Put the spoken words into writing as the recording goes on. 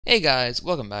Hey guys,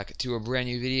 welcome back to a brand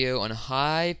new video on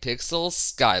Hypixel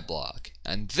Skyblock.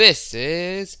 And this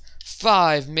is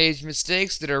 5 Mage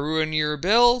mistakes that are ruining your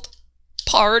build,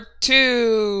 Part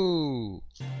 2!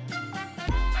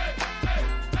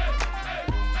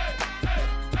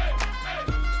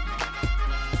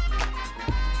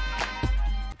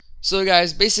 So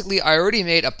guys, basically I already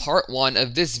made a part 1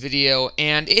 of this video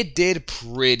and it did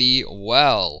pretty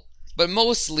well. But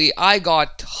mostly, I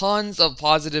got tons of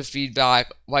positive feedback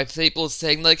by people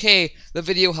saying like, hey, the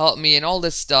video helped me and all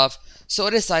this stuff, so I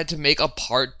decided to make a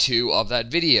part 2 of that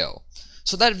video.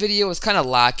 So that video was kind of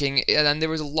lacking, and there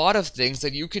was a lot of things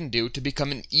that you can do to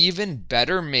become an even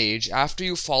better mage after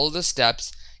you follow the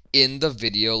steps in the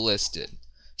video listed.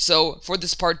 So, for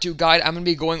this part 2 guide, I'm going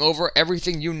to be going over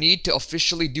everything you need to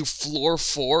officially do floor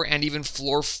 4 and even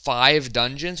floor 5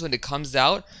 dungeons when it comes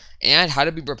out, and how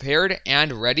to be prepared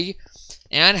and ready,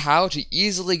 and how to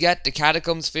easily get to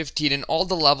Catacombs 15 in all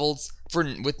the levels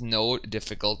with no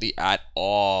difficulty at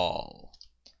all.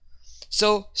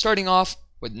 So, starting off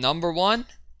with number 1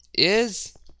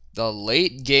 is the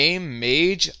late game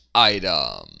mage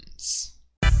items.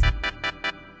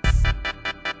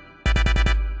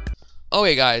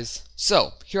 Okay guys,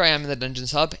 so here I am in the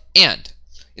Dungeons Hub, and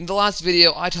in the last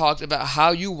video I talked about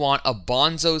how you want a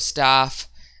Bonzo staff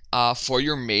for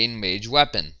your main mage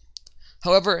weapon.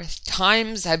 However,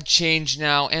 times have changed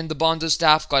now and the Bonzo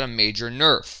staff got a major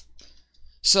nerf.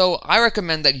 So I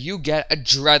recommend that you get a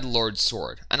Dreadlord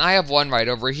sword, and I have one right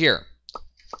over here.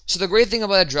 So the great thing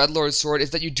about a Dreadlord sword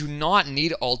is that you do not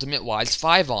need Ultimate Wise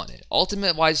 5 on it.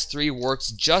 Ultimate Wise 3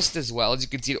 works just as well. As you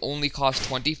can see, it only costs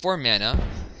 24 mana.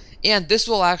 And this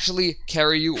will actually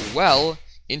carry you well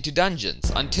into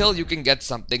dungeons until you can get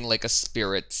something like a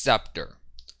Spirit Scepter.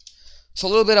 So a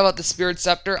little bit about the Spirit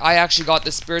Scepter. I actually got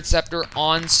the Spirit Scepter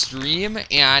on stream,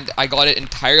 and I got it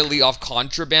entirely off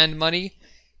contraband money.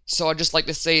 So I'd just like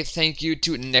to say thank you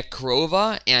to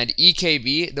Necrova and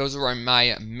EKB. Those were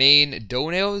my main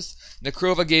donos.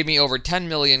 Necrova gave me over 10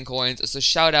 million coins, so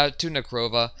shout out to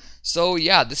Necrova. So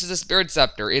yeah, this is a Spirit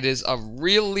Scepter. It is a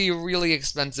really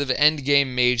expensive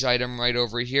endgame mage item right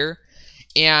over here.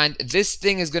 And this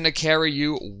thing is going to carry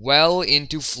you well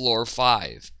into floor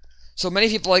 5. So many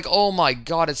people are like, oh my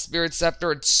god, a Spirit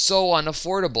Scepter, it's so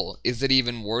unaffordable. Is it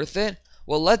even worth it?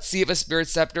 Well, let's see if a Spirit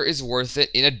Scepter is worth it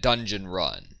in a dungeon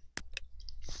run.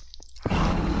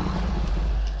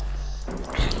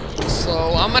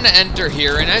 So I'm going to enter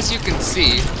here, and as you can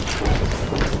see,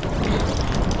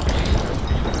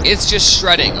 it's just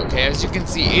shredding, okay? As you can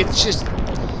see, it just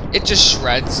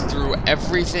shreds through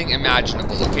everything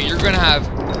imaginable, okay? You're going to have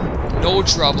no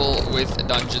trouble with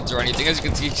dungeons or anything. As you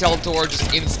can see, Keltor,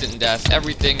 just instant death.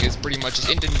 Everything is pretty much just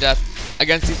instant death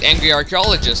against these angry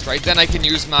archaeologists, right? Then I can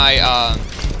use my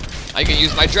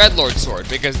Dreadlord sword,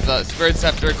 because the Spirit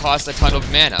Scepter costs a ton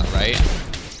of mana, right?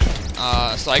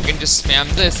 So I can just spam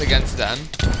this against them,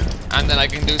 and then I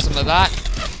can do some of that.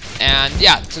 And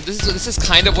yeah, so this is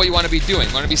kind of what you want to be doing.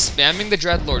 You want to be spamming the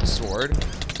Dreadlord sword,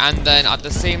 and then at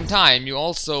the same time, you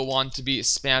also want to be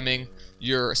spamming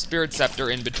your Spirit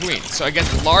Scepter in between. So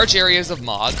against large areas of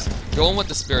mobs, go in with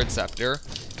the Spirit Scepter,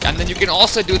 and then you can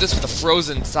also do this with a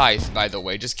Frozen Scythe, by the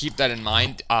way. Just keep that in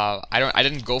mind. I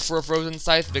didn't go for a Frozen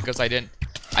Scythe because I didn't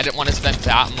want to spend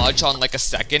that much on like a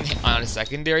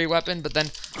secondary weapon. But then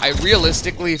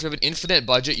realistically, if you have an infinite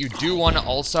budget, you do want to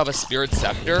also have a Spirit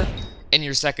Scepter in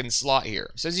your second slot here.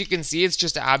 So as you can see, it's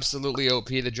just absolutely OP,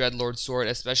 the Dreadlord sword,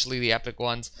 especially the epic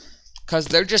ones, because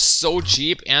they're just so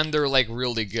cheap and they're like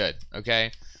really good,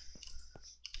 okay?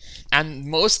 And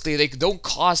mostly they don't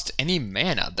cost any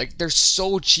mana. Like, they're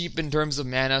so cheap in terms of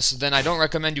mana, so then I don't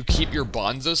recommend you keep your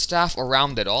Bonzo staff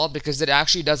around at all, because it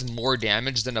actually does more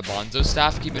damage than a Bonzo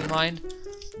staff, keep in mind.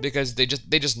 Because they just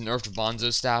nerfed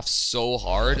Bonzo staff so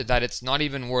hard that it's not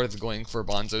even worth going for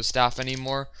Bonzo staff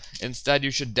anymore. Instead,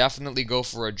 you should definitely go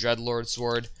for a Dreadlord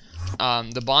sword.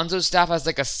 The Bonzo staff has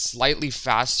like a slightly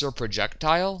faster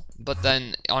projectile, but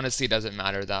then honestly it doesn't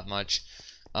matter that much.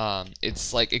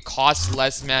 It's like it costs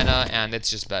less mana and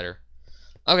it's just better.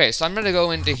 Okay, so I'm gonna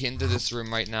go into this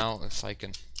room right now, if I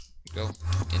can go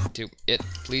into it,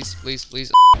 please.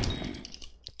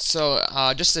 So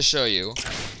just to show you,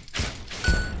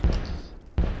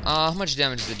 how much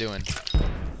damage is it doing?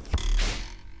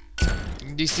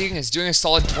 You see, it's doing a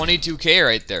solid 22k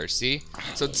right there, see?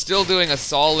 So it's still doing a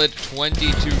solid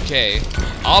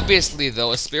 22k. Obviously,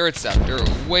 though, a Spirit Scepter,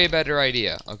 way better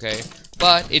idea, okay?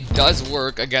 But it does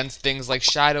work against things like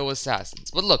Shadow Assassins.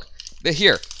 But look, they're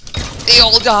here. They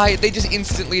all die. They just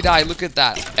instantly die. Look at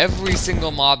that. Every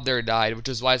single mob there died, which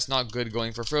is why it's not good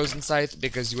going for Frozen Scythe,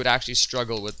 because you would actually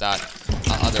struggle with that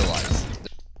otherwise.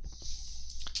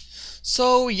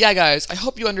 So yeah guys, I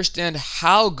hope you understand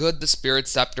how good the Spirit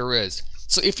Scepter is.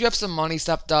 So if you have some money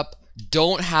stepped up,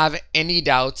 don't have any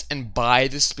doubts and buy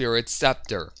the Spirit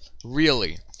Scepter.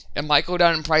 Really. It might go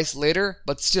down in price later,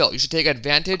 but still, you should take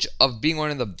advantage of being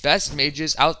one of the best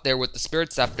mages out there with the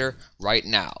Spirit Scepter right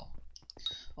now.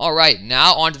 Alright,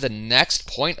 now on to the next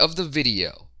point of the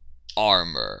video.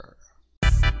 Armor.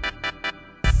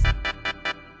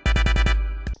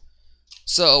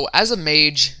 So, as a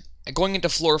mage, going into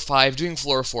floor 5, doing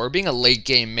floor 4, being a late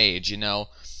game mage, you know,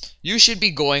 you should be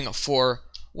going for,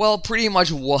 well, pretty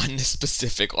much one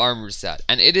specific armor set,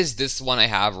 and it is this one I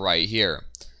have right here.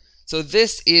 So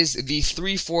this is the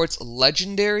 3/4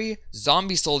 legendary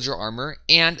zombie soldier armor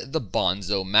and the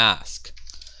Bonzo mask.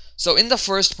 So in the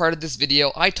first part of this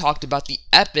video, I talked about the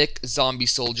epic zombie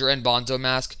soldier and Bonzo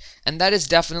mask, and that is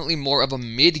definitely more of a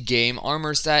mid-game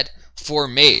armor set for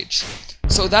mage.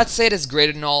 So that set is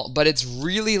great and all, but it's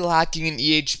really lacking in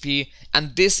EHP,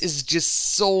 and this is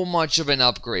just so much of an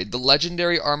upgrade. The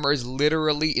legendary armor is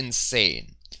literally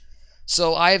insane.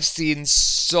 So I've seen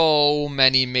so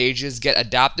many mages get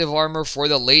adaptive armor for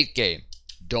the late game.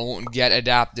 Don't get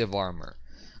adaptive armor.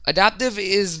 Adaptive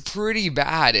is pretty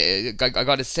bad, I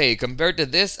gotta say. Compared to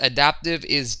this, adaptive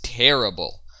is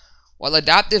terrible. While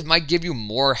adaptive might give you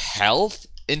more health,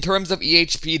 in terms of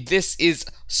EHP, this is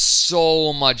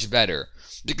so much better.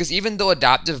 Because even though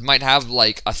adaptive might have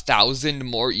like 1,000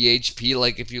 more EHP,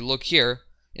 like if you look here,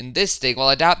 in this thing, while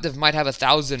adaptive might have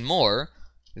 1,000 more,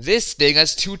 this thing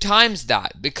has 2 times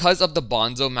that because of the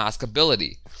Bonzo mask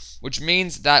ability, which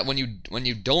means that when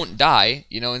you don't die,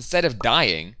 you know, instead of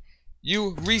dying,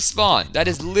 you respawn. That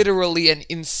is literally an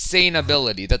insane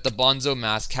ability that the Bonzo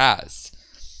mask has.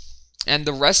 And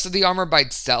the rest of the armor by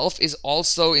itself is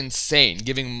also insane,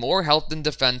 giving more health and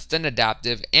defense than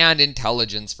adaptive and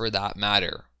intelligence for that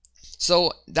matter.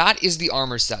 So that is the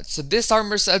armor set. So this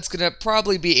armor set's gonna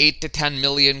probably be 8 to 10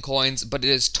 million coins, but it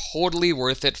is totally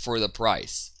worth it for the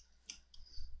price.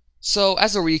 So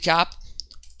as a recap,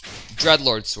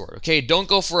 Dreadlord Sword. Okay, don't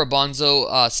go for a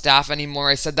Bonzo staff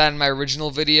anymore. I said that in my original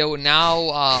video. Now,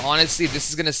 honestly, this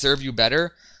is gonna serve you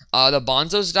better. The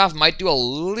Bonzo staff might do a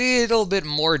little bit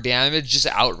more damage just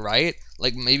outright,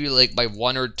 like maybe like by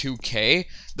 1 or 2k.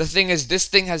 The thing is, this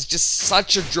thing has just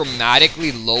such a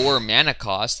dramatically lower mana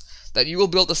cost that you will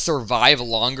be able to survive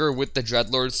longer with the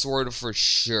Dreadlord Sword for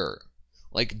sure.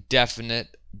 Like,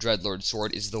 definite Dreadlord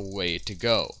Sword is the way to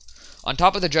go. On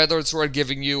top of the Dreadlord Sword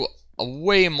giving you a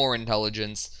way more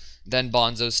intelligence than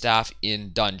Bonzo staff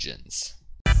in dungeons.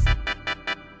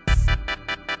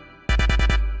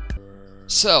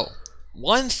 So,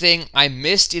 one thing I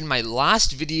missed in my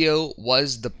last video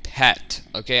was the pet.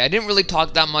 Okay, I didn't really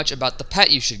talk that much about the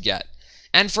pet you should get.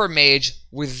 And for mage,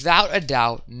 without a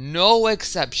doubt, no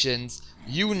exceptions,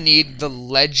 you need the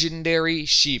legendary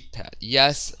sheep pet.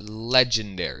 Yes,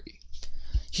 legendary.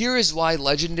 Here is why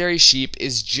legendary sheep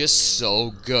is just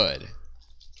so good.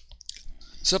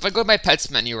 So if I go to my pets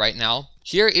menu right now,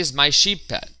 here is my sheep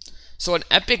pet. So an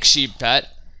epic sheep pet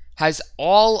has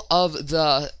all of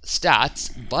the stats,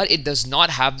 but it does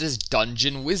not have this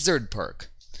dungeon wizard perk.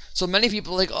 So many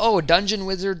people are like, oh, dungeon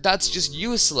wizard, that's just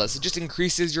useless. It just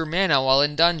increases your mana while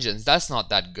in dungeons. That's not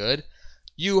that good.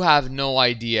 You have no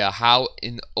idea how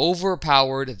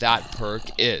overpowered that perk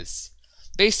is.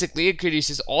 Basically, it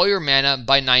reduces all your mana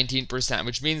by 19%,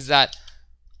 which means that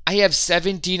I have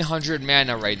 1700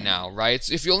 mana right now, right?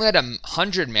 So if you only had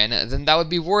 100 mana, then that would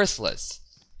be worthless.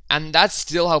 And that's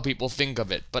still how people think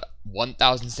of it. But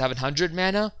 1700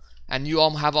 mana, and you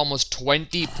all have almost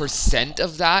 20%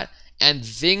 of that, and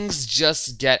things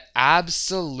just get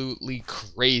absolutely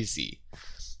crazy.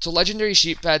 So legendary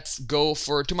sheep pets go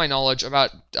for, to my knowledge,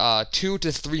 about 2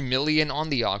 to 3 million on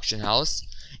the auction house.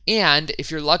 And if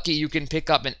you're lucky, you can pick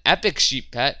up an epic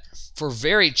sheep pet for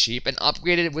very cheap and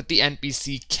upgrade it with the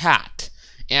NPC cat.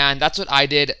 And that's what I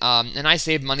did, and I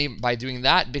saved money by doing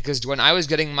that, because when I was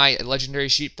getting my legendary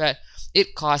sheep pet,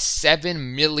 it cost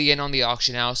 7 million on the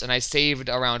auction house, and I saved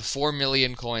around 4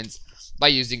 million coins by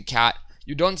using cat.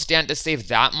 You don't stand to save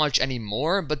that much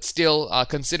anymore, but still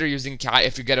consider using cat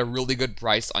if you get a really good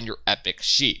price on your epic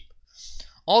sheep.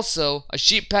 Also, a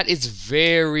sheep pet is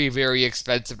very, very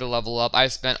expensive to level up.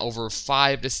 I've spent over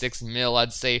 5 to 6 mil,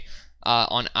 I'd say,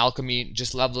 on alchemy,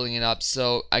 just leveling it up.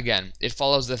 So again, it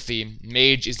follows the theme.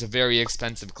 Mage is a very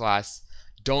expensive class.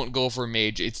 Don't go for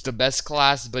mage. It's the best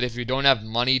class, but if you don't have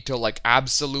money to like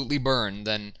absolutely burn,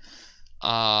 then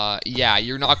yeah,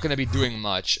 you're not gonna be doing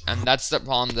much. And that's the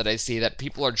problem that I see, that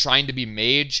people are trying to be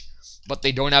mage, but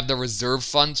they don't have the reserve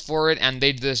funds for it, and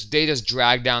they just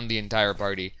drag down the entire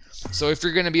party. So if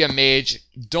you're gonna be a mage,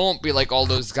 don't be like all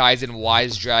those guys in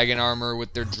Wise Dragon armor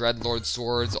with their Dreadlord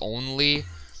swords only.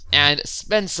 And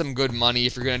spend some good money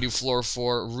if you're gonna do floor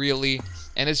 4, really.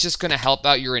 And it's just gonna help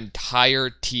out your entire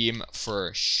team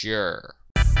for sure.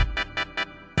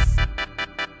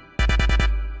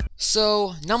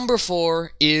 So, number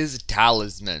 4 is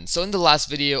Talisman. So in the last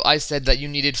video, I said that you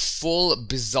needed full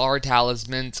Bizarre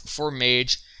Talismans for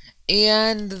Mage,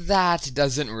 and that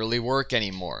doesn't really work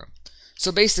anymore.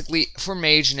 So basically, for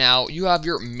Mage now, you have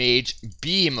your Mage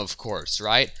Beam, of course,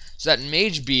 right? So that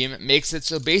Mage Beam makes it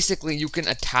so basically you can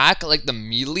attack like the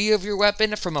melee of your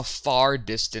weapon from a far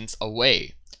distance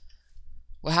away.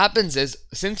 What happens is,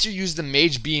 since you use the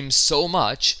Mage Beam so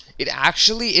much, it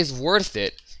actually is worth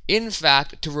it, in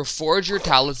fact, to reforge your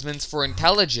talismans for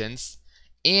intelligence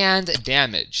and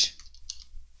damage.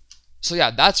 So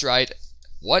yeah, that's right.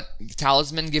 What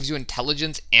talisman gives you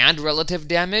intelligence and relative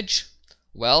damage?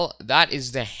 Well, that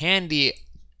is the handy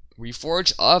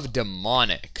reforge of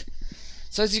Demonic.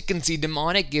 So as you can see,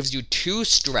 Demonic gives you 2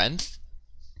 strength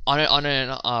on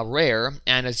a rare,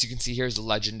 and as you can see, here's the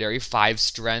legendary 5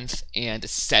 strength and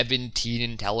 17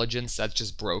 intelligence. That's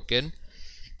just broken.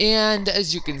 And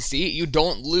as you can see, you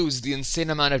don't lose the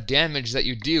insane amount of damage that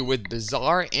you do with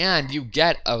Bizarre, and you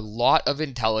get a lot of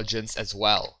intelligence as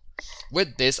well.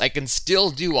 With this, I can still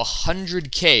do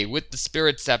 100k with the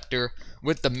Spirit Scepter,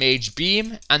 with the Mage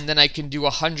Beam, and then I can do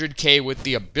 100k with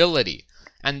the ability.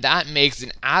 And that makes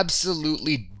an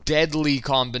absolutely deadly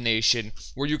combination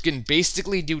where you can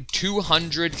basically do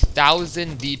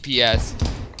 200,000 DPS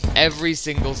every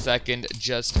single second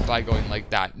just by going like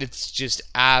that. It's just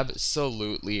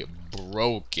absolutely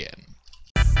broken.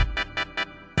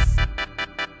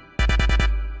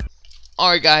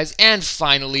 Alright guys, and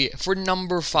finally, for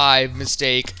number 5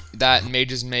 mistake that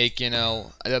mages make, part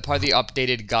of the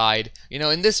updated guide.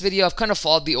 In this video, I've kind of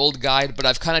followed the old guide, but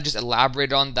I've kind of just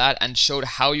elaborated on that and showed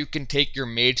how you can take your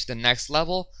mage to the next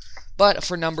level. But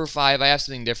for number 5, I have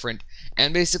something different.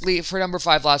 And basically, for number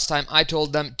 5 last time, I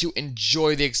told them to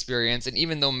enjoy the experience. And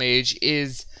even though Mage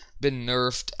is been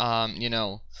nerfed,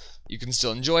 you can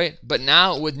still enjoy it. But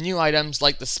now, with new items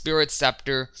like the Spirit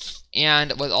Scepter,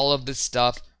 and with all of this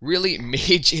stuff, really,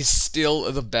 Mage is still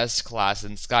the best class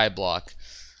in Skyblock.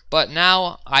 But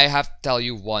now, I have to tell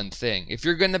you one thing. If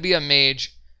you're going to be a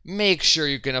Mage, make sure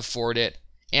you can afford it.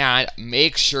 And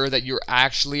make sure that you're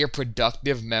actually a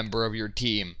productive member of your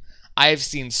team. I've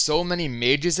seen so many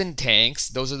mages and tanks,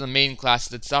 those are the main classes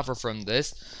that suffer from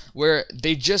this, where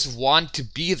they just want to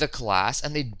be the class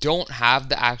and they don't have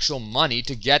the actual money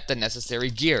to get the necessary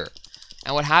gear.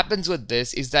 And what happens with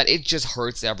this is that it just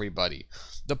hurts everybody.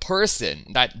 The person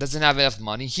that doesn't have enough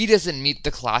money, he doesn't meet the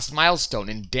class milestone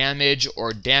in damage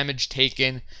or damage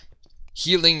taken,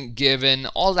 healing given,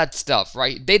 all that stuff,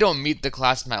 right? They don't meet the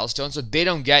class milestone, so they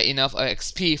don't get enough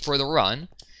XP for the run.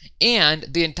 And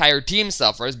the entire team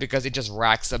suffers because it just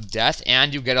racks up death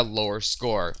and you get a lower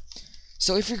score.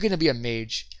 So if you're going to be a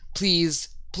mage, please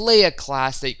play a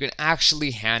class that you can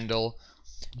actually handle.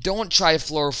 Don't try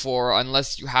floor 4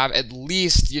 unless you have at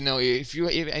least,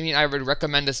 I would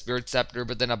recommend a Spirit Scepter,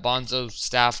 but then a Bonzo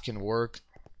staff can work.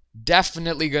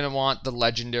 Definitely going to want the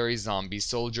legendary Zombie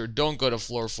Soldier. Don't go to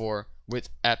floor 4 with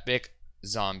Epic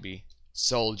Zombie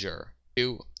Soldier.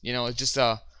 It's just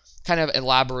a kind of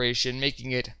elaboration,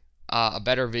 making it a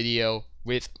better video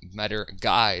with better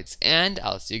guides. And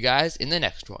I'll see you guys in the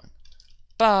next one.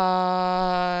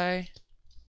 Bye!